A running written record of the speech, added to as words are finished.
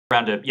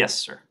Yes,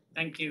 sir.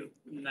 Thank you,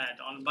 Ned.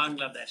 On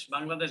Bangladesh,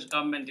 Bangladesh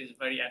government is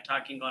very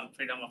attacking on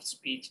freedom of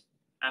speech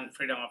and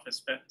freedom of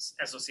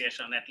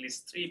association. At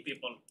least three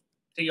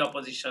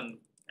opposition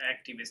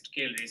activists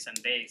killed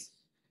recent days.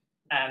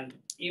 And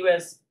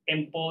US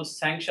imposed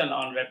sanction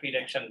on Rapid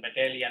Action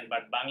Battalion,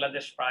 but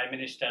Bangladesh Prime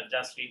Minister,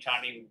 just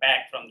returning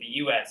back from the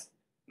US,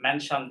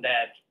 mentioned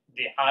that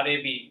the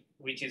RAB,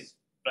 which is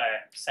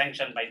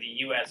sanctioned by the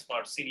US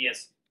for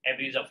serious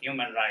abuse of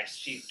human rights,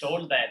 she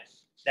told that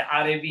the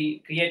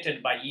RAB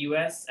created by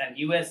US and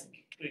US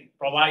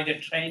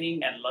provided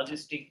training and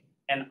logistic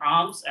and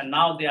arms, and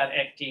now they are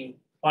acting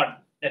for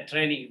the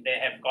training they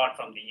have got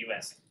from the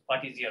US.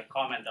 What is your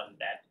comment on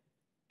that,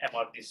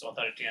 about this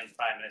authoritarian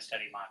prime minister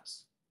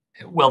remarks?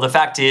 Well, the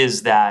fact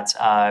is that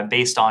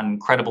based on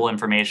credible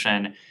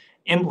information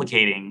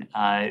implicating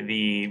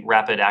the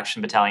Rapid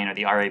Action Battalion, or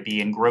the RAB,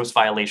 in gross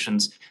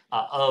violations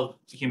of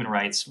human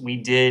rights, we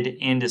did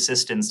end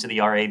assistance to the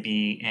RAB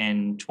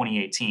in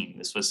 2018.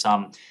 This was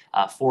some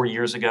 4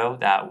 years ago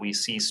that we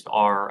ceased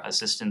our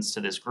assistance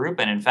to this group.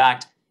 And in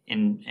fact,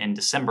 in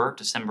December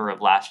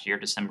of last year,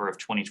 December of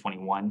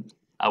 2021,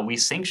 we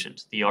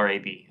sanctioned the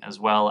RAB, as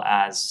well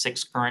as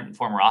 6 current and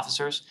former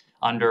officers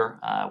under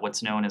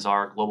what's known as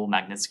our Global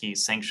Magnitsky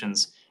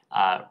sanctions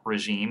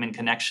regime, in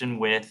connection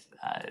with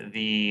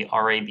the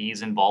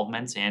RAB's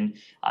involvement in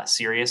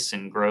serious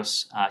and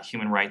gross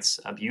human rights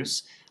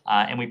abuse.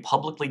 And we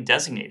publicly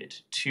designated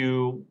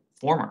 2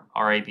 former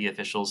RAB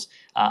officials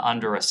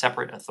under a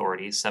separate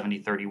authority,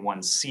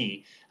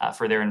 7031C,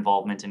 for their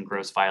involvement in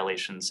gross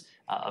violations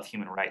of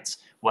human rights,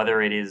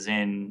 whether it is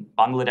in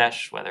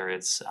Bangladesh, whether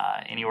it's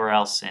anywhere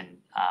else in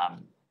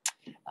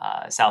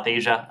South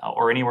Asia,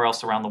 or anywhere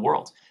else around the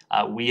world.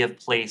 We have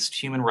placed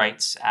human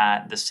rights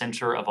at the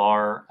center of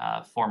our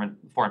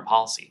foreign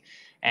policy.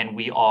 And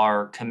we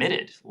are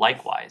committed,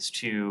 likewise,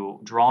 to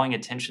drawing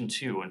attention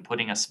to and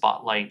putting a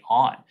spotlight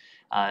on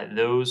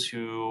those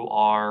who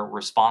are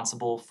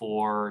responsible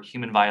for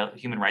human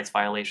rights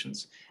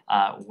violations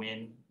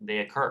when they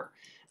occur.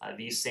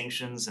 These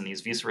sanctions and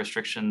these visa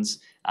restrictions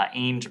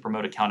aim to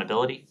promote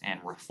accountability and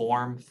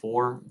reform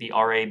for the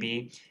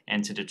RAB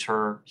and to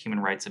deter human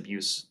rights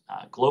abuse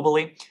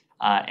globally.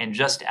 And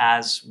just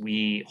as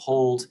we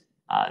hold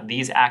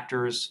these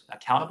actors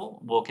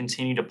accountable, we'll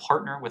continue to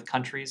partner with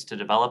countries to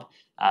develop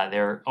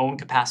their own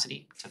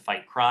capacity to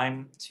fight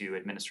crime, to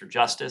administer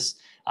justice,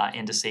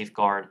 and to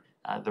safeguard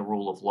the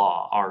rule of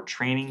law. Our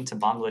training to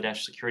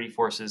Bangladesh security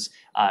forces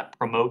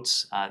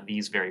promotes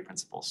these very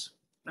principles.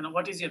 And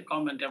what is your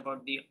comment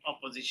about the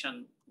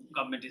opposition?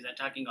 Government is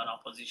attacking on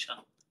opposition,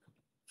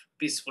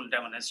 peaceful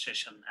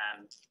demonstration,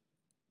 and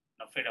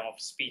freedom of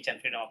speech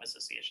and freedom of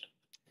association?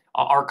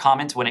 Our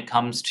comment when it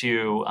comes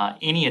to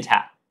any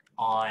attack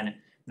on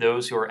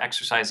those who are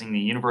exercising the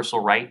universal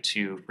right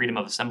to freedom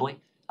of assembly,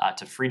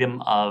 to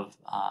freedom of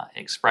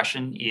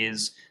expression,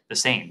 is the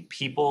same.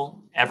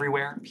 People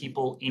everywhere,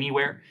 people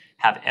anywhere,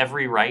 have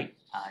every right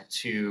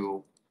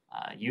to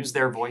use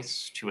their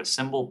voice, to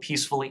assemble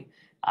peacefully,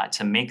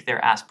 to make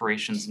their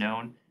aspirations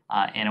known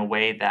in a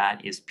way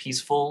that is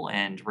peaceful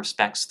and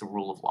respects the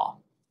rule of law.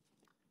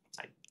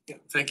 Yeah,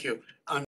 thank you.